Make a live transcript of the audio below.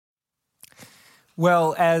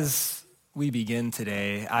Well, as we begin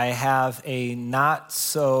today, I have a not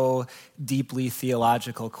so deeply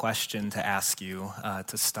theological question to ask you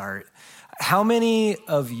to start. How many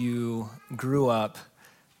of you grew up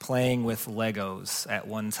playing with Legos at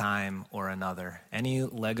one time or another? Any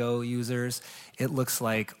Lego users? It looks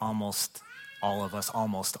like almost all of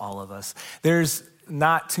us. There's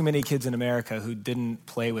not too many kids in America who didn't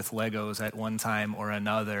play with Legos at one time or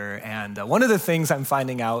another. And one of the things I'm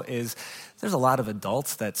finding out is there's a lot of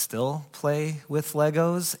adults that still play with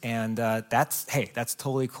Legos. And that's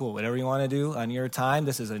totally cool. Whatever you want to do on your time.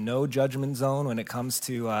 This is a no judgment zone when it comes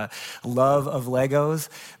to love of Legos.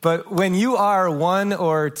 But when you are 1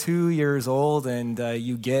 or 2 years old and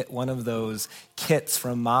you get one of those kits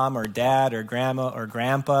from mom or dad or grandma or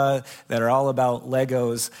grandpa that are all about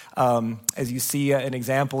Legos, as you see an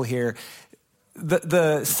example here,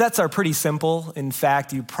 the sets are pretty simple. In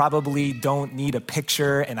fact, you probably don't need a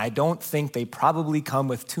picture, and I don't think they probably come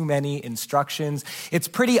with too many instructions. It's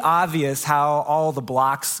pretty obvious how all the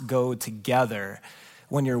blocks go together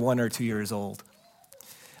when you're 1 or 2 years old.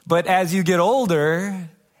 But as you get older,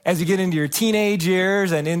 as you get into your teenage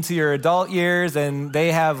years and into your adult years, and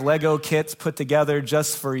they have Lego kits put together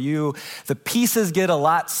just for you, the pieces get a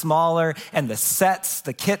lot smaller, and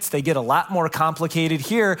the kits, they get a lot more complicated.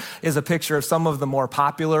 Here is a picture of some of the more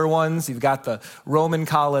popular ones. You've got the Roman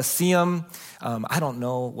Colosseum. I don't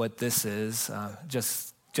know what this is,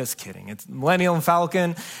 just kidding. It's Millennium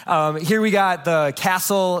Falcon. Here we got the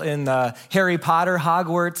castle in Harry Potter,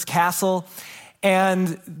 Hogwarts Castle.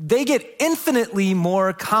 And they get infinitely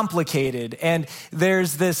more complicated, and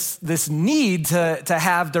there's this need to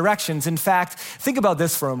have directions. In fact, think about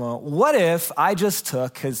this for a moment. What if I just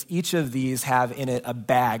took, because each of these have in it a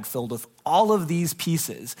bag filled with all of these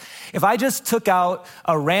pieces. If I just took out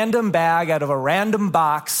a random bag out of a random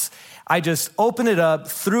box, I just opened it up,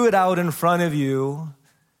 threw it out in front of you,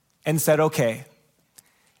 and said, okay,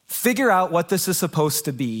 figure out what this is supposed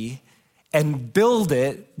to be, and build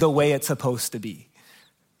it the way it's supposed to be.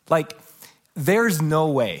 Like, there's no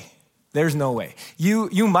way.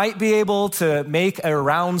 You might be able to make a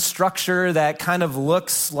round structure that kind of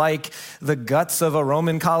looks like the guts of a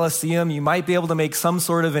Roman Colosseum. You might be able to make some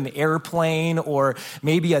sort of an airplane or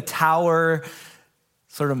maybe a tower,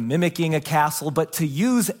 sort of mimicking a castle. But to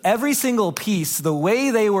use every single piece the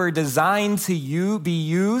way they were designed to be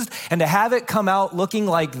used, and to have it come out looking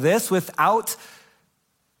like this without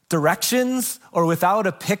directions or without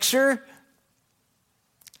a picture,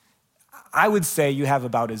 I would say you have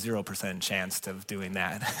about a 0% chance of doing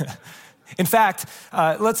that. In fact,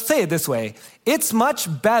 let's say it this way. It's much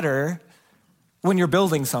better when you're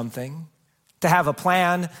building something to have a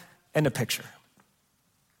plan and a picture.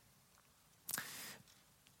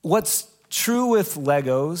 What's true with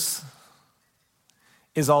Legos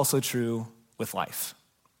is also true with life.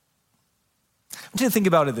 I want you to think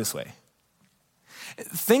about it this way.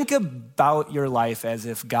 Think about your life as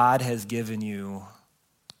if God has given you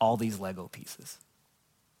all these Lego pieces.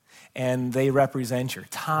 And they represent your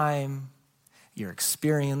time, your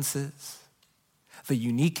experiences, the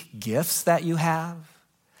unique gifts that you have,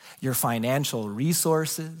 your financial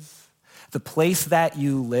resources, the place that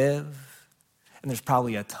you live, and there's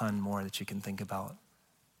probably a ton more that you can think about.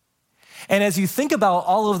 And as you think about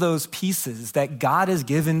all of those pieces that God has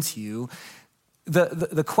given to you,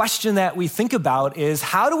 the question that we think about is,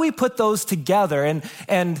 how do we put those together?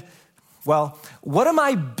 And well, what am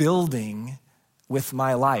I building with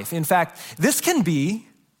my life? In fact, this can be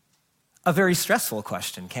a very stressful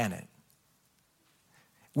question, can it?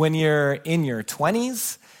 When you're in your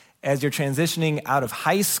 20s, as you're transitioning out of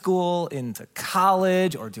high school into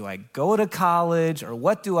college, or do I go to college, or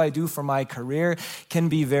what do I do for my career, can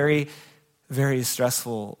be very, very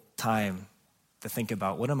stressful time to think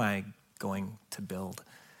about, what am I going to build?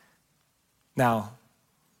 Now,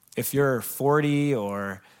 if you're 40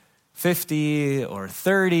 or 50 or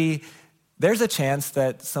 30, there's a chance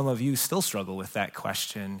that some of you still struggle with that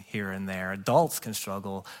question here and there. Adults can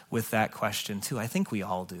struggle with that question too. I think we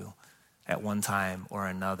all do at one time or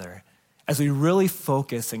another. As we really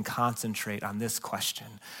focus and concentrate on this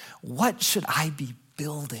question, what should I be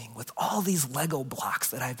building with all these Lego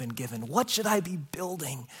blocks that I've been given? What should I be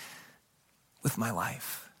building with my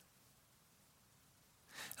life?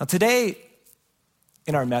 Now today,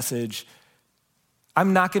 in our message,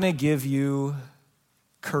 I'm not going to give you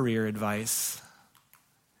career advice.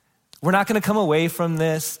 We're not going to come away from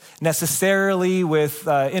this necessarily with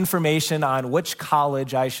information on which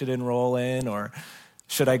college I should enroll in, or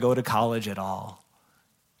should I go to college at all.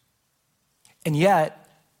 And yet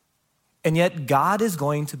God is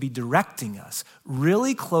going to be directing us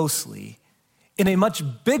really closely in a much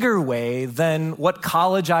bigger way than what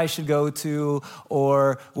college I should go to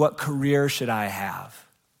or what career should I have.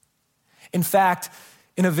 In fact,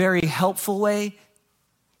 in a very helpful way,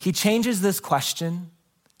 he changes this question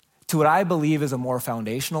to what I believe is a more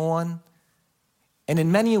foundational one, and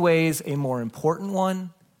in many ways, a more important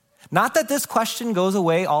one. Not that this question goes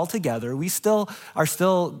away altogether. We are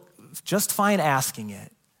still just fine asking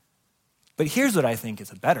it. But here's what I think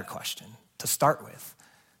is a better question to start with.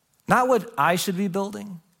 Not what I should be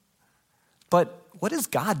building, but what is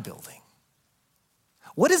God building?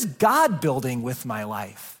 What is God building with my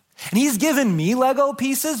life? And he's given me Lego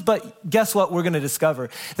pieces, but guess what we're going to discover?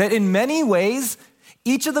 That in many ways,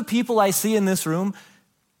 each of the people I see in this room,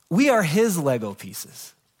 we are his Lego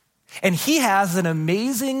pieces. And he has an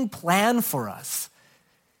amazing plan for us.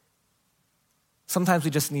 Sometimes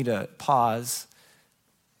we just need to pause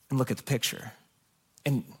and look at the picture.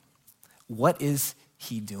 And what is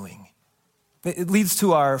he doing? It leads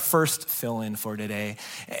to our first fill-in for today.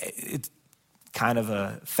 It's kind of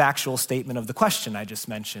a factual statement of the question I just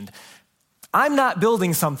mentioned. I'm not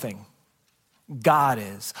building something. God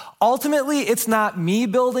is. Ultimately, it's not me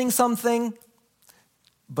building something,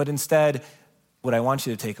 but instead, what I want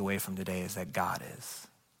you to take away from today is that God is.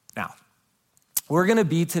 Now, we're going to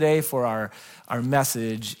be today for our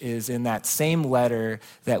message is in that same letter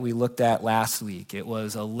that we looked at last week. It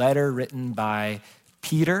was a letter written by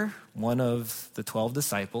Peter, one of the 12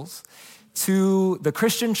 disciples, to the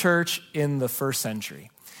Christian church in the first century.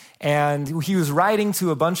 And he was writing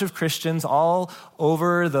to a bunch of Christians all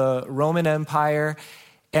over the Roman Empire.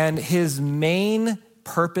 And his main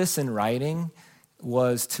purpose in writing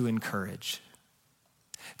was to encourage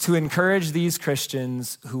these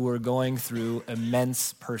Christians who were going through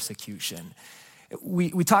immense persecution.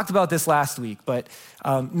 We talked about this last week, but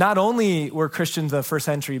not only were Christians of the first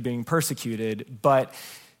century being persecuted, but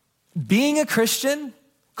being a Christian,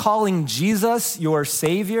 calling Jesus your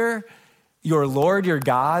Savior, your Lord, your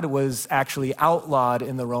God, was actually outlawed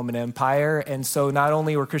in the Roman Empire. And so not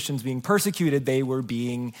only were Christians being persecuted, they were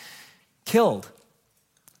being killed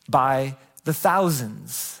by the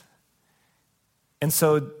thousands. And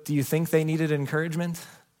so do you think they needed encouragement?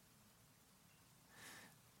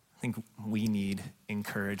 I think we need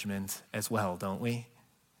encouragement as well, don't we?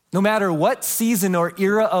 No matter what season or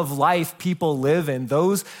era of life people live in,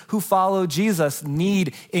 those who follow Jesus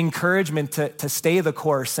need encouragement to stay the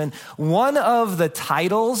course. And one of the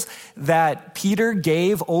titles that Peter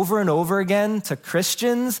gave over and over again to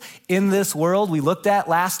Christians in this world we looked at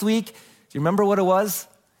last week, do you remember what it was?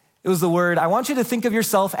 It was the word, I want you to think of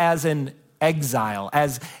yourself as an exile,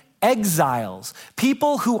 as exiles,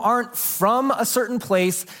 people who aren't from a certain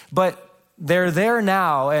place, but they're there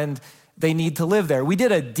now and they need to live there. We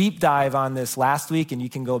did a deep dive on this last week, and you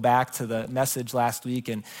can go back to the message last week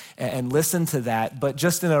and listen to that. But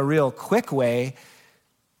just in a real quick way,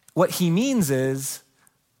 what he means is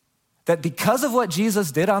that because of what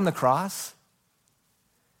Jesus did on the cross,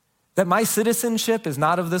 that my citizenship is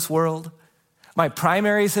not of this world, my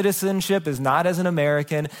primary citizenship is not as an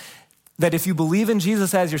American, that if you believe in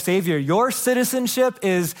Jesus as your Savior, your citizenship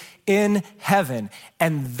is in heaven,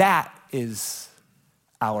 and that is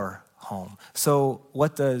our home. So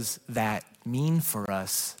what does that mean for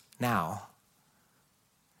us now?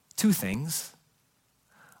 Two things.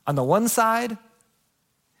 On the one side,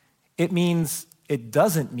 it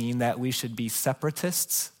doesn't mean that we should be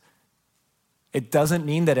separatists. It doesn't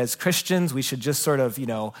mean that as Christians we should just sort of,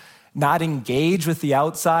 not engage with the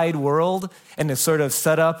outside world and to sort of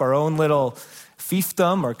set up our own little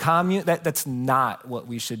fiefdom or commune. That's not what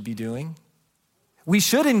we should be doing. We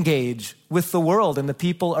should engage with the world and the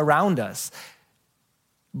people around us.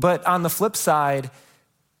 But on the flip side,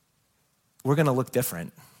 we're going to look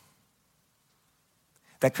different.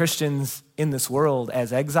 That Christians in this world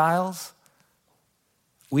as exiles,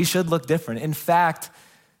 we should look different. In fact,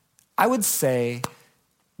 I would say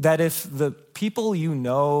that if the people you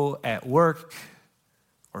know at work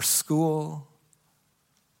or school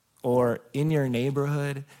or in your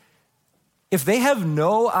neighborhood, if they have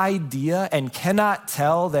no idea and cannot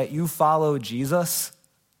tell that you follow Jesus,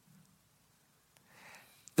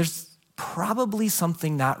 there's probably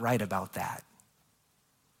something not right about that.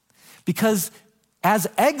 Because as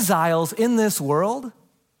exiles in this world,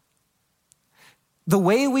 the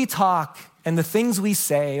way we talk and the things we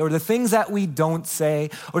say, or the things that we don't say,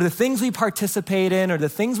 or the things we participate in, or the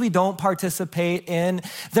things we don't participate in,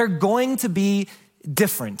 they're going to be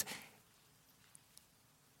different.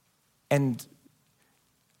 And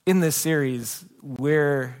in this series,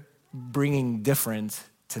 we're bringing different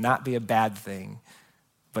to not be a bad thing,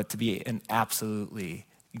 but to be an absolutely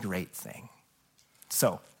great thing.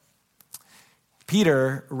 So,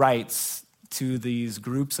 Peter writes to these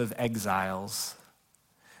groups of exiles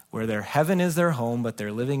where their heaven is their home, but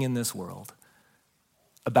they're living in this world,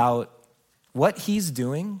 about what he's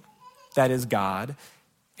doing, that is God,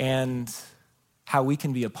 and how we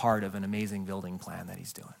can be a part of an amazing building plan that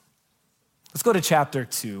he's doing. Let's go to chapter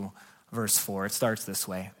 2, verse 4. It starts this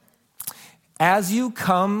way. As you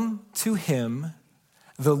come to him,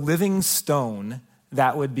 the living stone,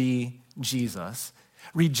 that would be Jesus,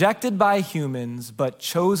 rejected by humans, but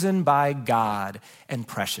chosen by God and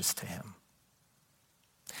precious to him.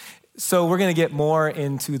 So we're going to get more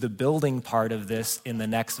into the building part of this in the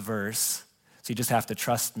next verse. So you just have to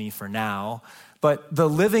trust me for now. But the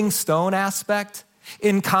living stone aspect,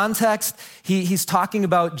 in context, he's talking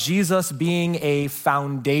about Jesus being a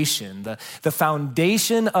foundation, the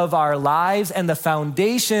foundation of our lives and the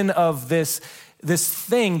foundation of this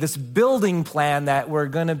thing, this building plan that we're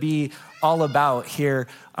going to be all about here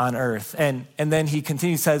on earth. And then he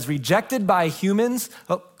continues, says, rejected by humans.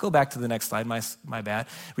 Oh, go back to the next slide, my bad.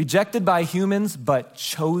 Rejected by humans, but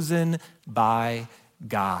chosen by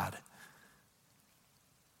God.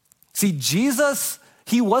 See, Jesus,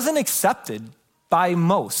 he wasn't accepted by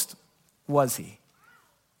most, was he?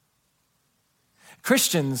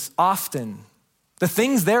 Christians often, the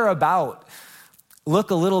things they're about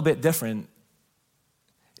look a little bit different.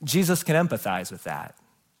 Jesus can empathize with that.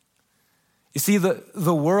 You see,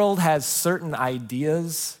 the world has certain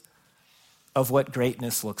ideas of what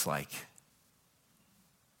greatness looks like.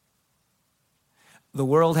 The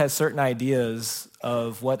world has certain ideas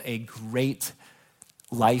of what a great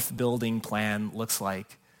life-building plan looks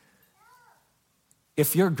like.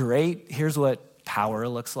 If you're great, here's what power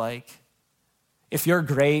looks like. If you're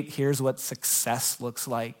great, here's what success looks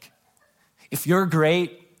like. If you're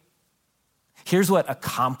great, here's what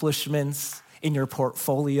accomplishments in your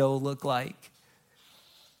portfolio look like.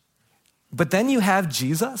 But then you have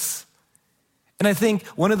Jesus. And I think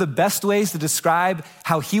one of the best ways to describe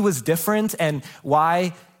how he was different and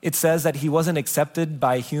why it says that he wasn't accepted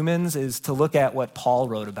by humans is to look at what Paul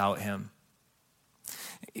wrote about him.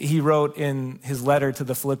 He wrote in his letter to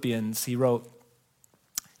the Philippians, he wrote,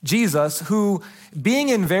 Jesus, who being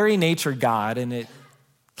in very nature God, and it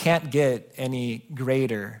can't get any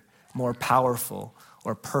greater, more powerful,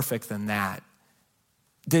 or perfect than that,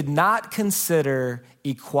 did not consider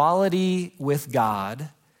equality with God,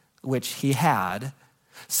 which he had,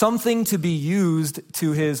 something to be used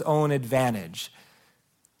to his own advantage.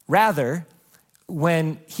 Rather,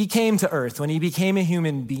 when he came to earth, when he became a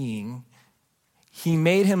human being, he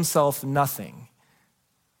made himself nothing.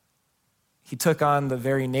 He took on the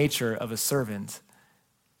very nature of a servant,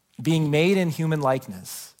 being made in human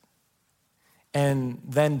likeness, and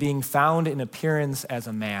then being found in appearance as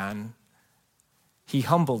a man, he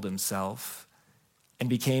humbled himself and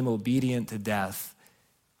became obedient to death,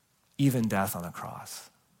 even death on a cross.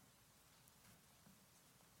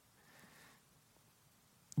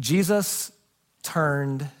 Jesus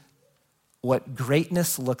turned what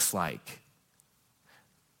greatness looks like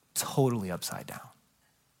totally upside down.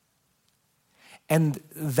 And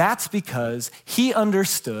that's because he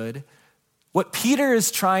understood what Peter is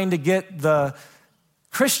trying to get the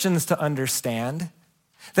Christians to understand,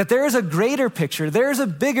 that there is a greater picture, there is a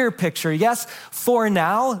bigger picture. Yes, for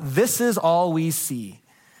now, this is all we see.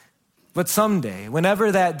 But someday,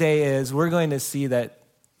 whenever that day is, we're going to see that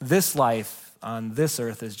this life on this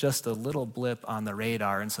earth is just a little blip on the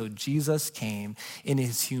radar. And so Jesus came in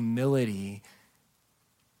his humility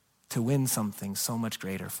to win something so much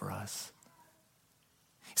greater for us.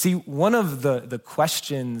 See, one of the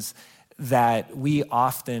questions that we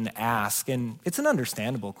often ask, and it's an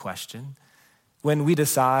understandable question, when we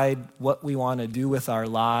decide what we want to do with our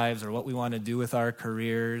lives or what we want to do with our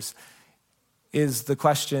careers, is the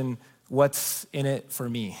question, what's in it for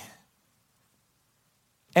me?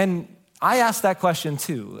 And I ask that question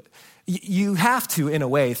too. You have to, in a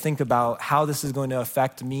way, think about how this is going to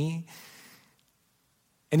affect me.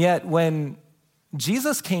 And yet, when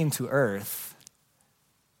Jesus came to earth,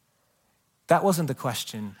 that wasn't the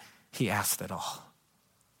question he asked at all.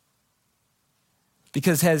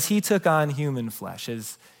 Because as he took on human flesh,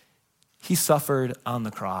 as he suffered on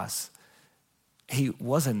the cross, he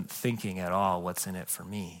wasn't thinking at all, what's in it for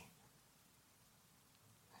me?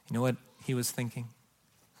 You know what he was thinking?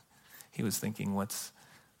 He was thinking, what's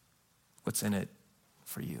in it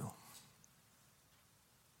for you?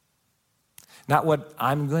 Not what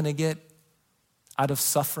I'm going to get out of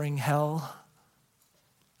suffering hell,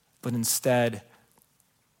 but instead,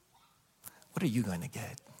 what are you going to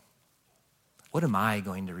get? What am I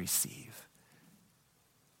going to receive?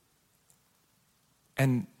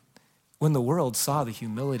 And when the world saw the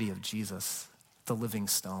humility of Jesus, the living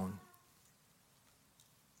stone.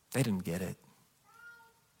 They didn't get it.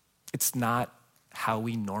 It's not how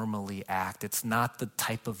we normally act. It's not the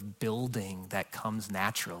type of building that comes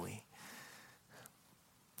naturally.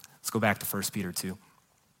 Let's go back to 1 Peter 2.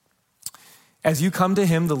 As you come to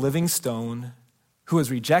him, the living stone, who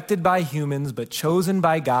was rejected by humans but chosen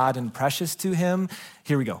by God and precious to him,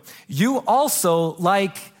 here we go. You also,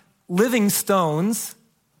 like living stones,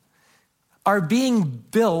 are being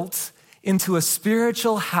built into a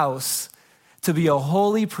spiritual house to be a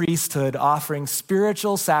holy priesthood offering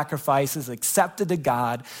spiritual sacrifices accepted to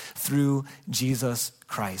God through Jesus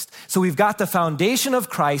Christ. So we've got the foundation of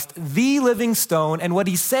Christ, the living stone, and what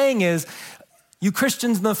he's saying is, you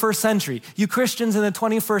Christians in the first century, you Christians in the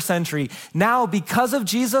 21st century, now because of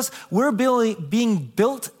Jesus, we're being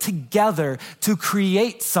built together to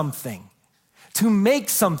create something, to make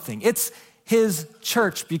something. It's his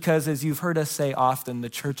church, because as you've heard us say often, the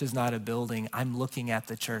church is not a building. I'm looking at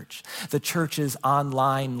the church. The church is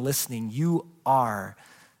online listening. You are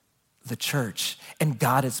the church, and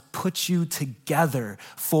God has put you together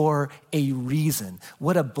for a reason.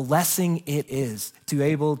 What a blessing it is to be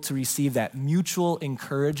able to receive that mutual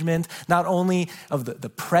encouragement, not only of the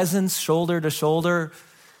presence shoulder to shoulder,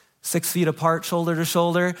 6 feet apart, shoulder to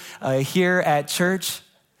shoulder, here at church,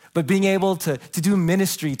 but being able to do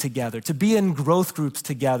ministry together, to be in growth groups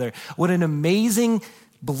together. What an amazing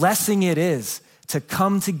blessing it is to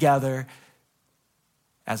come together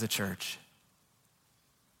as a church.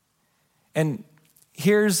 And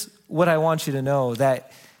here's what I want you to know,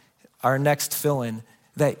 that our next fill-in,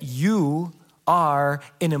 that you are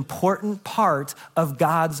an important part of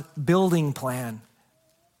God's building plan.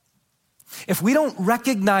 If we don't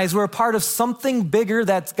recognize we're a part of something bigger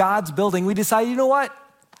that's God's building, we decide, you know what?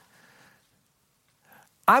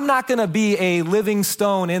 I'm not gonna be a living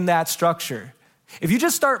stone in that structure. If you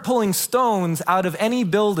just start pulling stones out of any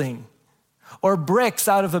building or bricks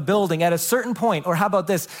out of a building at a certain point, or how about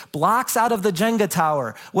this, blocks out of the Jenga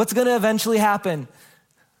tower, what's gonna eventually happen?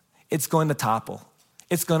 It's going to topple.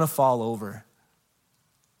 It's gonna fall over.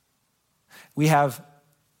 We have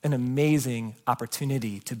an amazing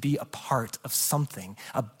opportunity to be a part of something,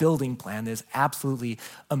 a building plan that is absolutely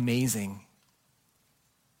amazing.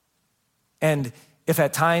 And if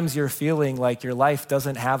at times you're feeling like your life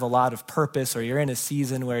doesn't have a lot of purpose, or you're in a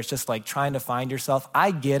season where it's just like trying to find yourself,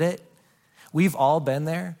 I get it. We've all been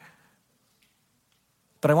there.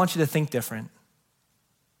 But I want you to think different.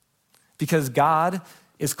 Because God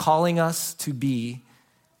is calling us to be,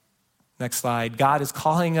 next slide, God is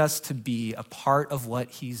calling us to be a part of what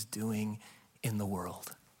he's doing in the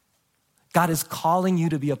world. God is calling you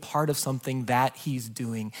to be a part of something that he's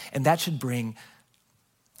doing, and that should bring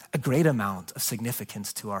a great amount of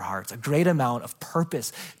significance to our hearts, a great amount of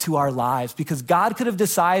purpose to our lives, because God could have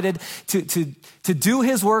decided to do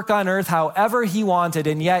his work on earth however he wanted,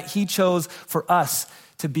 and yet he chose for us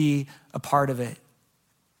to be a part of it.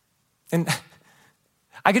 And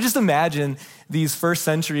I could just imagine these first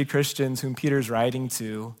century Christians whom Peter's writing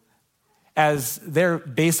to, as they're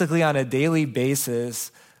basically on a daily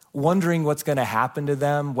basis wondering what's going to happen to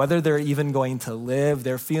them, whether they're even going to live.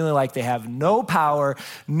 They're feeling like they have no power,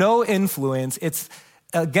 no influence. It's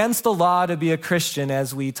against the law to be a Christian,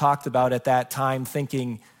 as we talked about at that time,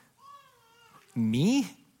 thinking, me?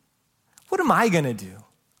 What am I going to do?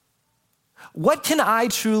 What can I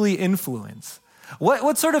truly influence?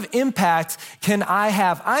 What sort of impact can I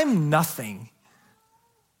have? I'm nothing.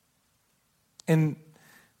 And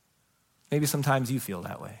maybe sometimes you feel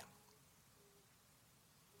that way.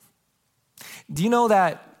 Do you know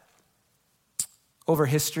that over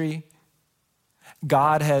history,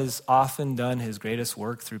 God has often done his greatest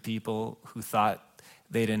work through people who thought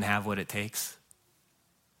they didn't have what it takes?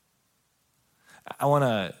 I want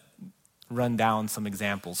to run down some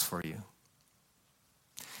examples for you.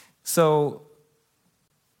 So,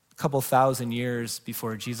 a couple thousand years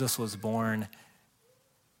before Jesus was born,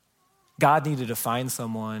 God needed to find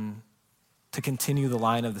someone to continue the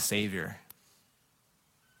line of the Savior.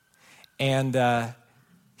 And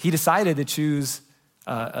he decided to choose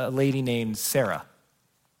a lady named Sarah,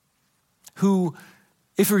 who,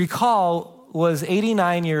 if you recall, was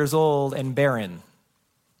 89 years old and barren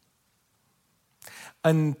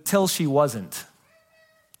until she wasn't,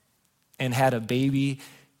 and had a baby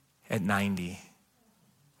at 90.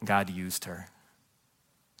 God used her.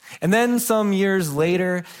 And then some years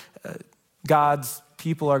later, God's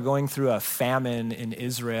people are going through a famine in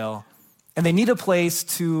Israel, and they need a place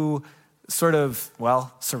to sort of,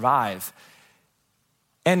 survive.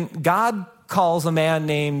 And God calls a man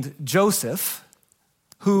named Joseph,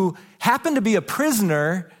 who happened to be a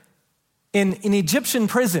prisoner in an Egyptian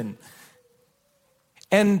prison.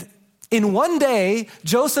 And in one day,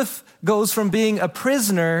 Joseph goes from being a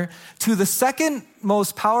prisoner to the second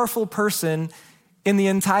most powerful person in the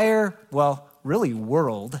entire, well, really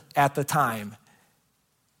world at the time.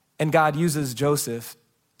 And God uses Joseph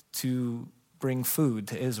to bring food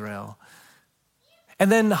to Israel.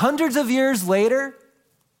 And then hundreds of years later,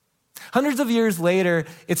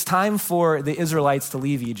 it's time for the Israelites to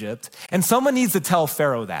leave Egypt. And someone needs to tell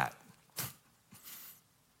Pharaoh that.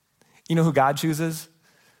 You know who God chooses?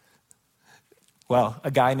 Well,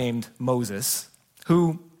 a guy named Moses,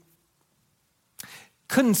 who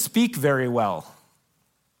couldn't speak very well,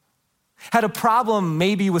 had a problem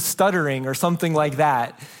maybe with stuttering or something like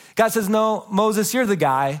that. God says, no, Moses, you're the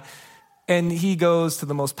guy. And he goes to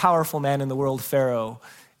the most powerful man in the world, Pharaoh,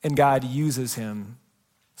 and God uses him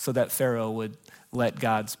so that Pharaoh would let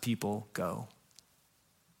God's people go.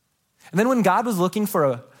 And then when God was looking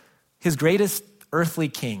for his greatest earthly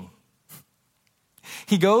king,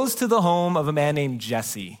 he goes to the home of a man named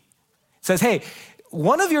Jesse. Says, hey,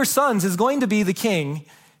 one of your sons is going to be the king.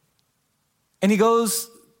 And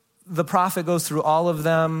the prophet goes through all of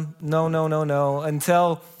them. No,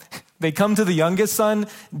 until they come to the youngest son,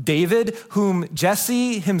 David, whom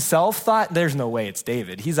Jesse himself thought, there's no way it's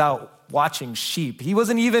David. He's out watching sheep. He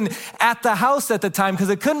wasn't even at the house at the time because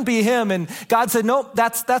it couldn't be him. And God said, nope,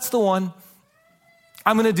 that's the one.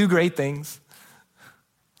 I'm going to do great things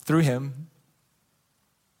through him.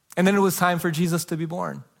 And then it was time for Jesus to be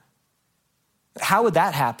born. How would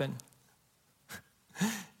that happen?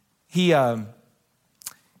 He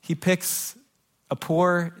picks a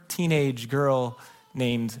poor teenage girl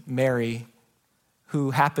named Mary,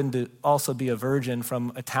 who happened to also be a virgin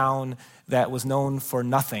from a town that was known for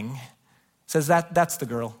nothing. Says that's the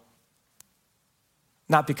girl.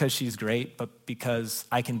 Not because she's great, but because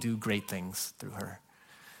I can do great things through her.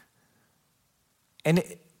 And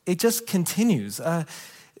it just continues.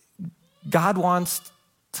 God wants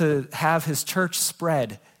to have his church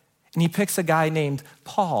spread, and he picks a guy named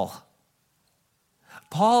Paul.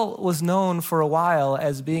 Paul was known for a while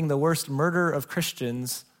as being the worst murderer of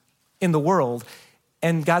Christians in the world,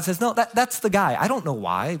 and God says, no, that's the guy. I don't know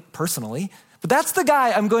why, personally, but that's the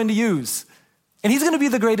guy I'm going to use. And he's going to be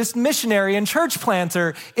the greatest missionary and church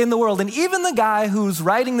planter in the world. And even the guy who's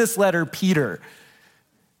writing this letter, Peter,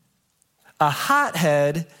 a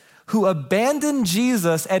hothead who abandoned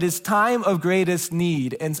Jesus at his time of greatest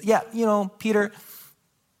need. And yeah, Peter,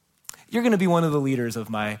 you're going to be one of the leaders of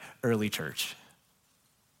my early church.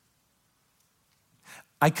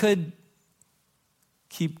 I could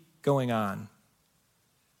keep going on,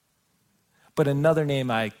 but another name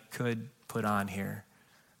I could put on here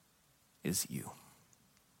is you,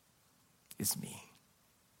 is me.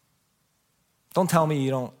 Don't tell me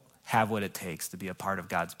you don't have what it takes to be a part of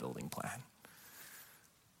God's building plan.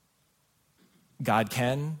 God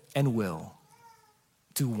can and will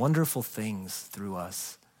do wonderful things through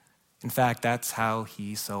us. In fact, that's how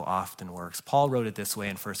he so often works. Paul wrote it this way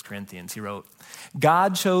in 1 Corinthians. He wrote,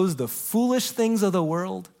 God chose the foolish things of the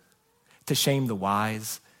world to shame the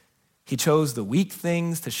wise. He chose the weak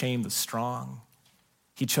things to shame the strong.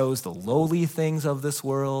 He chose the lowly things of this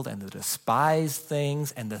world and the despised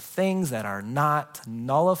things and the things that are not to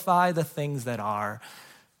nullify the things that are,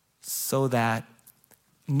 so that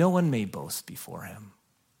no one may boast before him.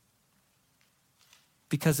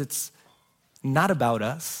 Because it's not about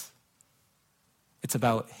us, it's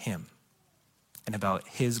about him and about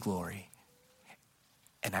his glory.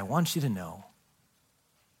 And I want you to know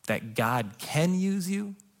that God can use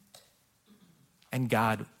you and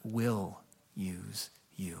God will use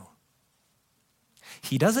you.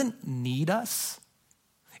 He doesn't need us.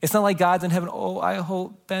 It's not like God's in heaven, I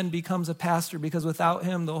hope Ben becomes a pastor because without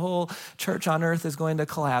him, the whole church on earth is going to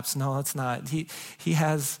collapse. No, it's not. He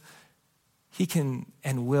can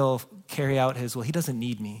and will carry out his will. He doesn't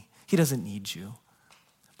need me. He doesn't need you.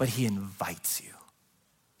 But he invites you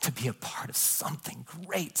to be a part of something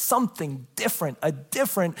great, something different, a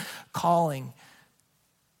different calling.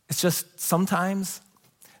 It's just sometimes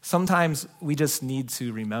we just need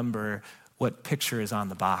to remember what picture is on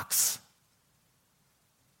the box.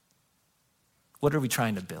 What are we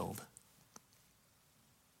trying to build?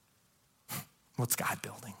 What's God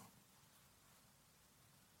building?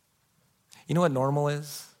 You know what normal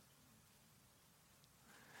is?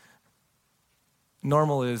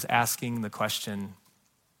 Normal is asking the question,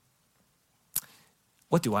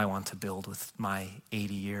 what do I want to build with my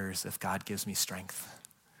 80 years if God gives me strength?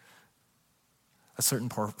 A certain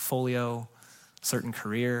portfolio, certain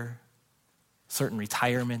career, certain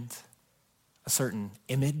retirement, a certain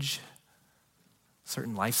image,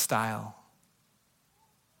 certain lifestyle.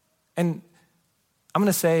 And I'm going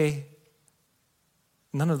to say,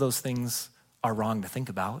 none of those things are wrong to think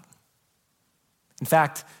about. In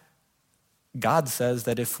fact, God says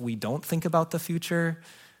that if we don't think about the future,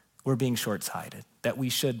 we're being short-sighted, that we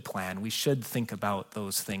should plan, we should think about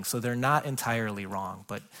those things. So they're not entirely wrong.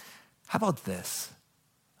 But how about this?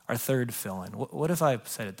 Our third fill-in. What if I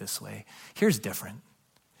said it this way? Here's different.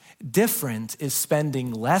 Different is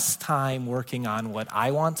spending less time working on what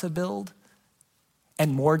I want to build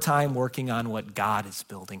and more time working on what God is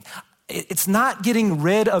building. It's not getting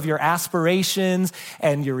rid of your aspirations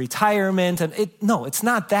and your retirement. No, it's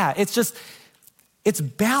not that. It's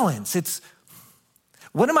balance. It's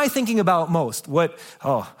what am I thinking about most? What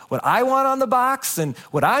I want on the box and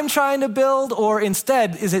what I'm trying to build, or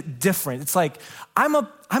instead, is it different? It's like, I'm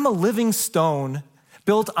a living stone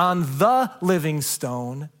built on the living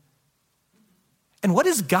stone. And what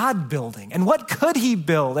is God building? And what could he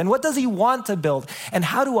build? And what does he want to build? And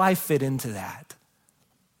how do I fit into that?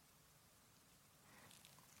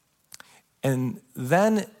 And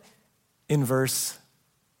then in verse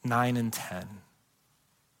 9 and 10,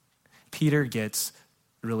 Peter gets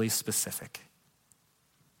really specific.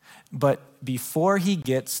 But before he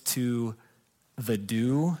gets to the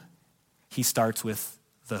do, he starts with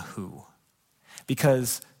the who.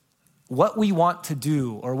 Because what we want to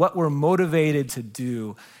do or what we're motivated to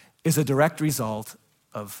do is a direct result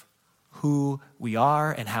of who we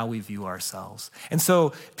are and how we view ourselves. And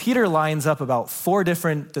so Peter lines up about 4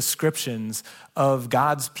 different descriptions of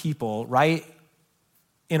God's people right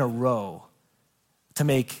in a row to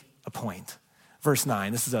make a point. Verse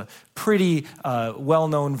 9, this is a pretty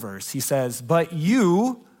well-known verse. He says, but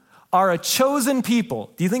you are a chosen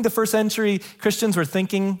people. Do you think the first century Christians were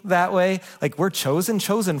thinking that way? Like, we're chosen?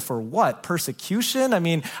 Chosen for what? Persecution? I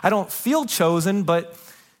mean, I don't feel chosen, but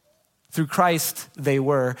through Christ they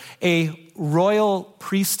were. A royal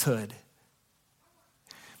priesthood.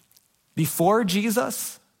 Before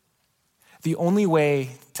Jesus, the only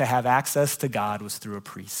way to have access to God was through a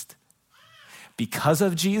priest. Because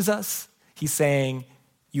of Jesus, he's saying,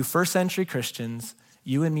 you first century Christians,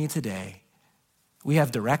 you and me today, we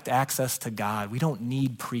have direct access to God. We don't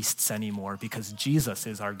need priests anymore because Jesus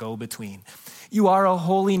is our go-between. You are a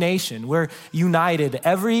holy nation. We're united.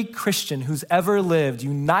 Every Christian who's ever lived,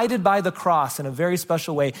 united by the cross in a very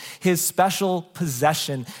special way, his special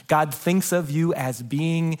possession. God thinks of you as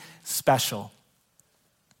being special.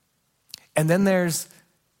 And then there's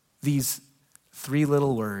these 3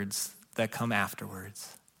 little words that come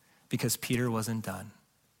afterwards because Peter wasn't done.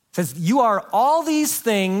 It says, you are all these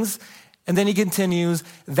things. And then he continues,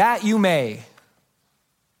 that you may.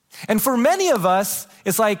 And for many of us,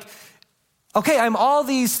 it's like, okay, I'm all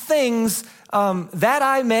these things that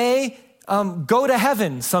I may go to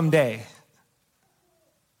heaven someday.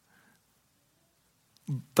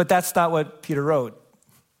 But that's not what Peter wrote.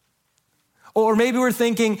 Or maybe we're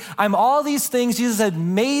thinking, I'm all these things. Jesus had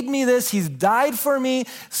made me this. He's died for me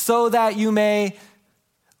so that you may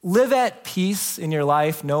live at peace in your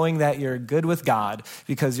life, knowing that you're good with God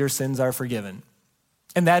because your sins are forgiven.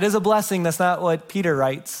 And that is a blessing. That's not what Peter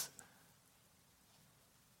writes.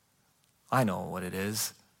 I know what it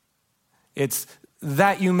is. It's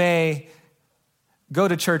that you may go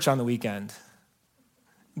to church on the weekend.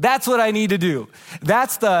 That's what I need to do.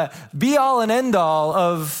 That's the be all and end all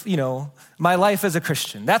of, my life as a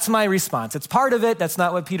Christian. That's my response. It's part of it. That's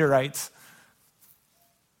not what Peter writes.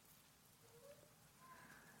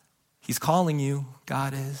 He's calling you,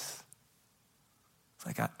 God is. It's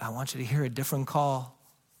like, I want you to hear a different call.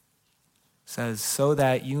 It says, so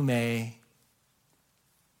that you may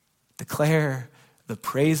declare the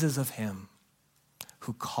praises of him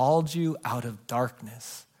who called you out of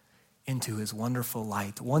darkness into his wonderful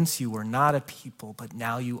light. Once you were not a people, but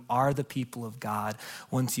now you are the people of God.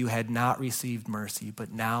 Once you had not received mercy,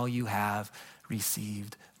 but now you have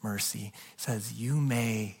received mercy. It says, you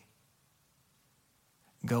may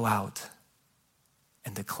go out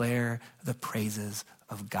and declare the praises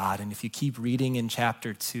of God. And if you keep reading in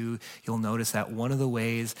chapter 2, you'll notice that one of the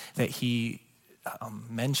ways that he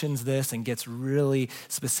mentions this and gets really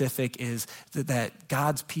specific is that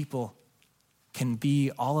God's people can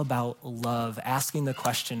be all about love, asking the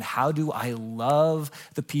question, how do I love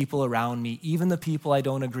the people around me, even the people I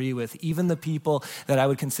don't agree with, even the people that I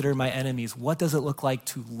would consider my enemies? What does it look like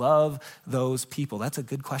to love those people? That's a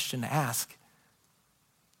good question to ask.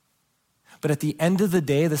 But at the end of the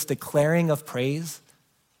day, this declaring of praise,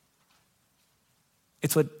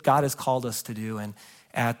 it's what God has called us to do. And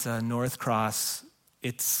at North Cross,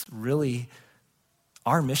 it's really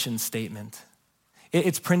our mission statement.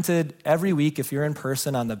 It's printed every week, if you're in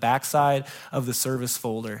person, on the backside of the service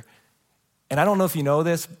folder. And I don't know if you know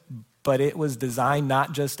this, but it was designed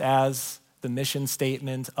not just as the mission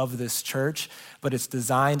statement of this church, but it's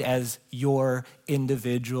designed as your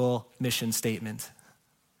individual mission statement.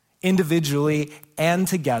 Individually and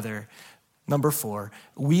together. Number 4,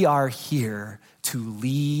 we are here to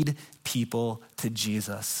lead people to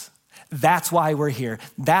Jesus. That's why we're here.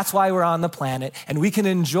 That's why we're on the planet. And we can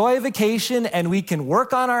enjoy vacation, and we can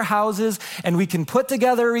work on our houses, and we can put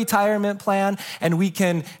together a retirement plan, and we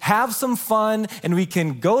can have some fun, and we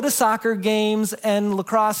can go to soccer games and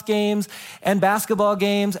lacrosse games and basketball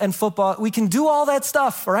games and football. We can do all that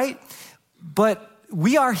stuff, right? But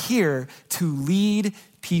we are here to lead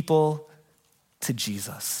people to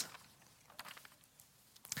Jesus.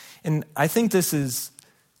 And I think this is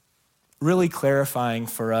really clarifying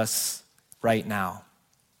for us right now.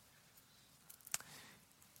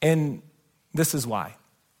 And this is why.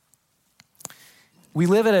 We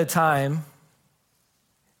live at a time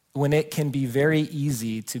when it can be very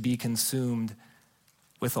easy to be consumed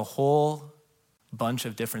with a whole bunch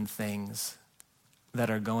of different things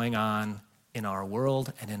that are going on in our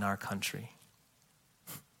world and in our country.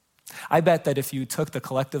 I bet that if you took the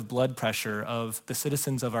collective blood pressure of the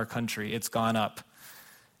citizens of our country, it's gone up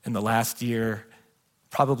in the last year,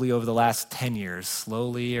 probably over the last 10 years,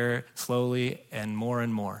 slowly and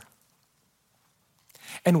more.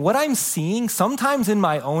 And what I'm seeing, sometimes in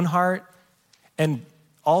my own heart and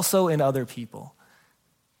also in other people,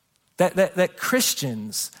 that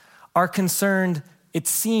Christians are concerned, it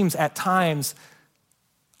seems at times,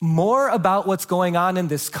 more about what's going on in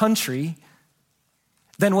this country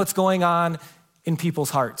than what's going on in people's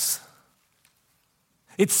hearts.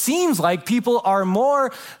 It seems like people are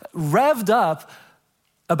more revved up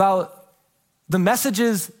about the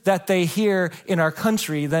messages that they hear in our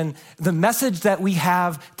country than the message that we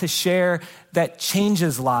have to share that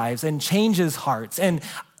changes lives and changes hearts. And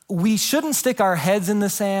we shouldn't stick our heads in the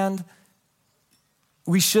sand.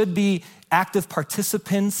 We should be active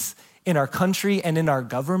participants in our country and in our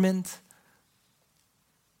government.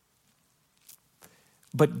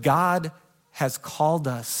 But God has called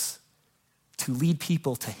us to lead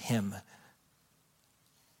people to him,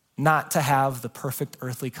 not to have the perfect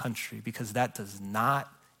earthly country, because that does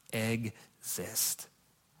not exist.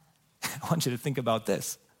 I want you to think about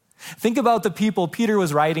this. Think about the people Peter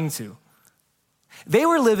was writing to. They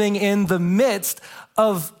were living in the midst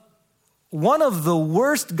of one of the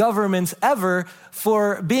worst governments ever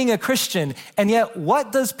for being a Christian. And yet,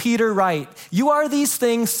 what does Peter write? You are these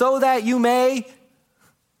things so that you may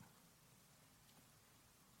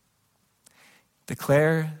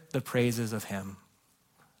declare the praises of him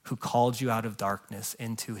who called you out of darkness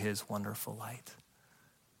into his wonderful light.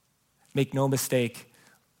 Make no mistake,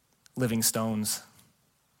 living stones,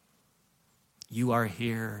 you are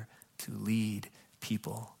here to lead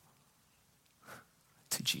people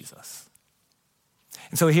to Jesus.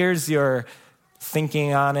 And so here's your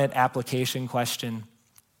thinking on it, application question.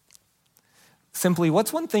 Simply,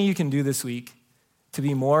 what's one thing you can do this week to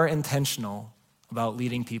be more intentional about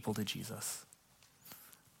leading people to Jesus?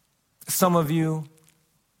 Some of you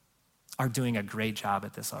are doing a great job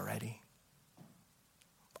at this already.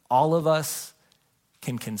 All of us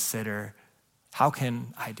can consider, how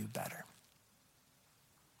can I do better?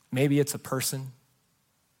 Maybe it's a person.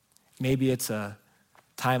 Maybe it's a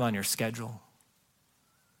time on your schedule.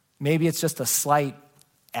 Maybe it's just a slight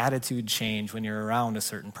attitude change when you're around a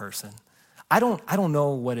certain person. I don't know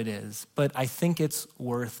what it is, but I think it's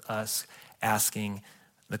worth us asking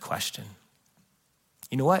the question.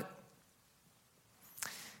 You know what?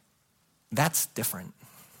 That's different.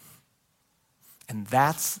 And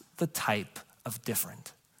that's the type of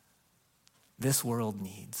different this world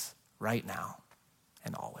needs right now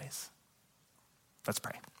and always. Let's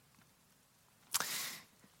pray.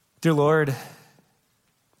 Dear Lord,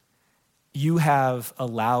 you have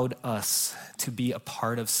allowed us to be a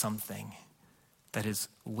part of something that is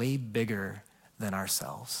way bigger than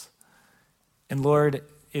ourselves. And Lord,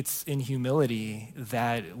 it's in humility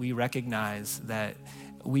that we recognize that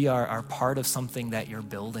we are part of something that you're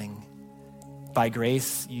building. By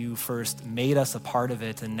grace, you first made us a part of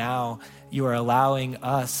it, and now you are allowing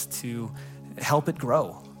us to help it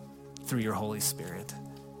grow through your Holy Spirit.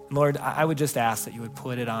 Lord, I would just ask that you would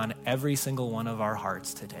put it on every single one of our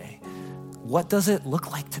hearts today. What does it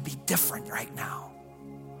look like to be different right now?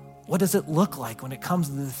 What does it look like when it comes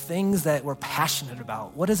to the things that we're passionate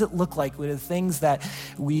about? What does it look like with the things that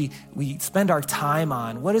we spend our time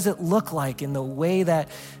on? What does it look like in the way that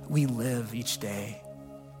we live each day?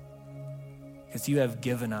 Because you have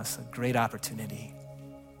given us a great opportunity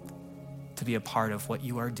to be a part of what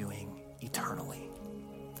you are doing eternally.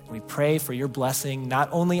 We pray for your blessing, not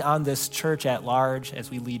only on this church at large as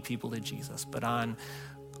we lead people to Jesus, but on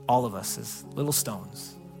all of us as little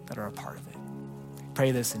stones that are a part of it.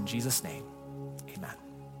 Pray this in Jesus' name.